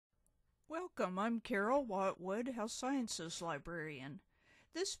Welcome, I'm Carol Watwood, Health Sciences Librarian.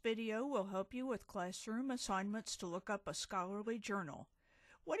 This video will help you with classroom assignments to look up a scholarly journal.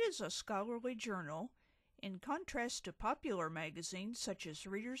 What is a scholarly journal? In contrast to popular magazines such as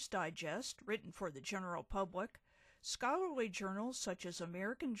Reader's Digest, written for the general public, scholarly journals such as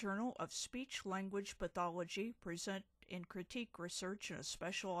American Journal of Speech-Language Pathology present and critique research in a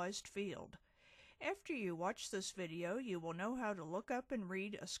specialized field. After you watch this video, you will know how to look up and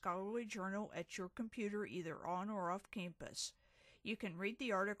read a scholarly journal at your computer either on or off campus. You can read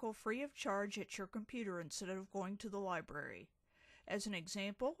the article free of charge at your computer instead of going to the library. As an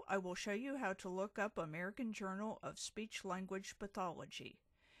example, I will show you how to look up American Journal of Speech-Language Pathology.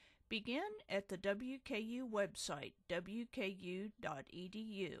 Begin at the WKU website, wku.edu.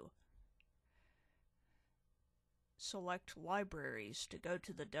 Select Libraries to go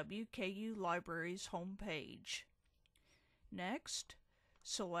to the WKU Libraries homepage. Next,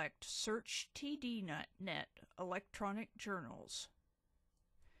 select Search TDNet Electronic Journals.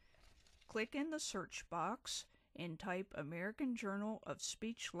 Click in the search box and type American Journal of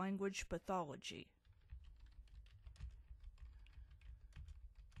Speech-Language Pathology.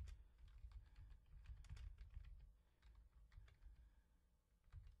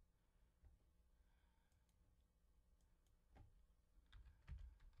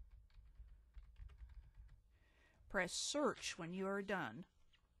 Press Search when you are done.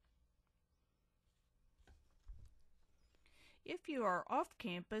 If you are off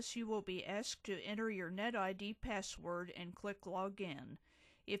campus, you will be asked to enter your NetID password and click Login.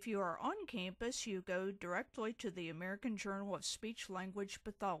 If you are on campus, you go directly to the American Journal of Speech-Language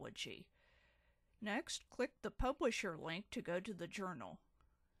Pathology. Next, click the Publisher link to go to the journal.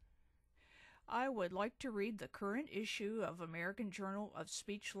 I would like to read the current issue of American Journal of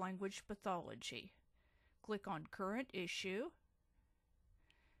Speech-Language Pathology. Click on Current Issue.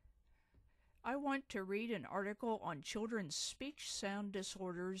 I want to read an article on children's speech sound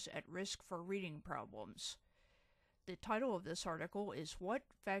disorders at risk for reading problems. The title of this article is What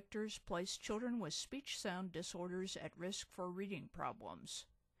Factors Place Children with Speech Sound Disorders at Risk for Reading Problems.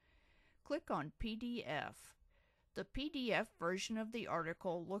 Click on PDF. The PDF version of the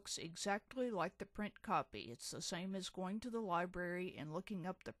article looks exactly like the print copy. It's the same as going to the library and looking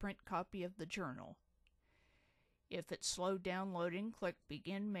up the print copy of the journal. If it's slow downloading, click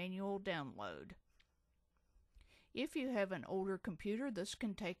Begin Manual Download. If you have an older computer, this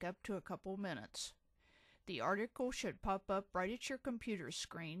can take up to a couple minutes. The article should pop up right at your computer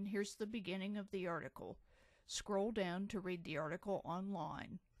screen. Here's the beginning of the article. Scroll down to read the article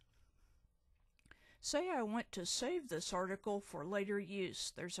online. Say I want to save this article for later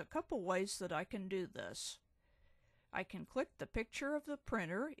use. There's a couple ways that I can do this. I can click the picture of the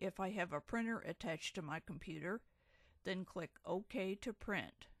printer if I have a printer attached to my computer. Then click OK to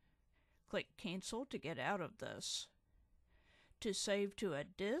print. Click Cancel to get out of this. To save to a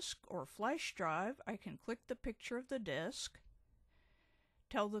disk or flash drive, I can click the picture of the disk,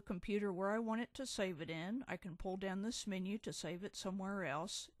 tell the computer where I want it to save it in. I can pull down this menu to save it somewhere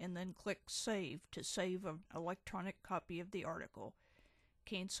else, and then click Save to save an electronic copy of the article.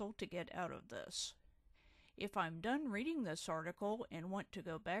 Cancel to get out of this. If I'm done reading this article and want to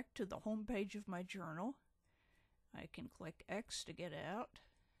go back to the home page of my journal, I can click X to get out,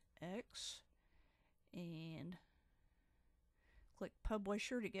 X, and click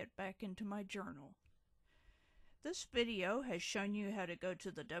Publisher to get back into my journal. This video has shown you how to go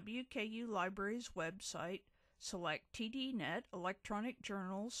to the WKU Library's website, select TDNet Electronic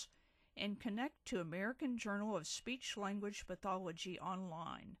Journals, and connect to American Journal of Speech-Language Pathology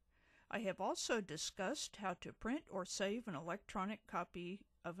online. I have also discussed how to print or save an electronic copy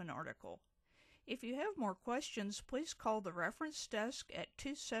of an article. If you have more questions, please call the reference desk at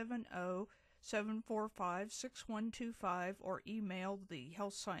 270-745-6125 or email the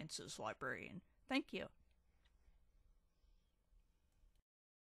Health Sciences Librarian. Thank you.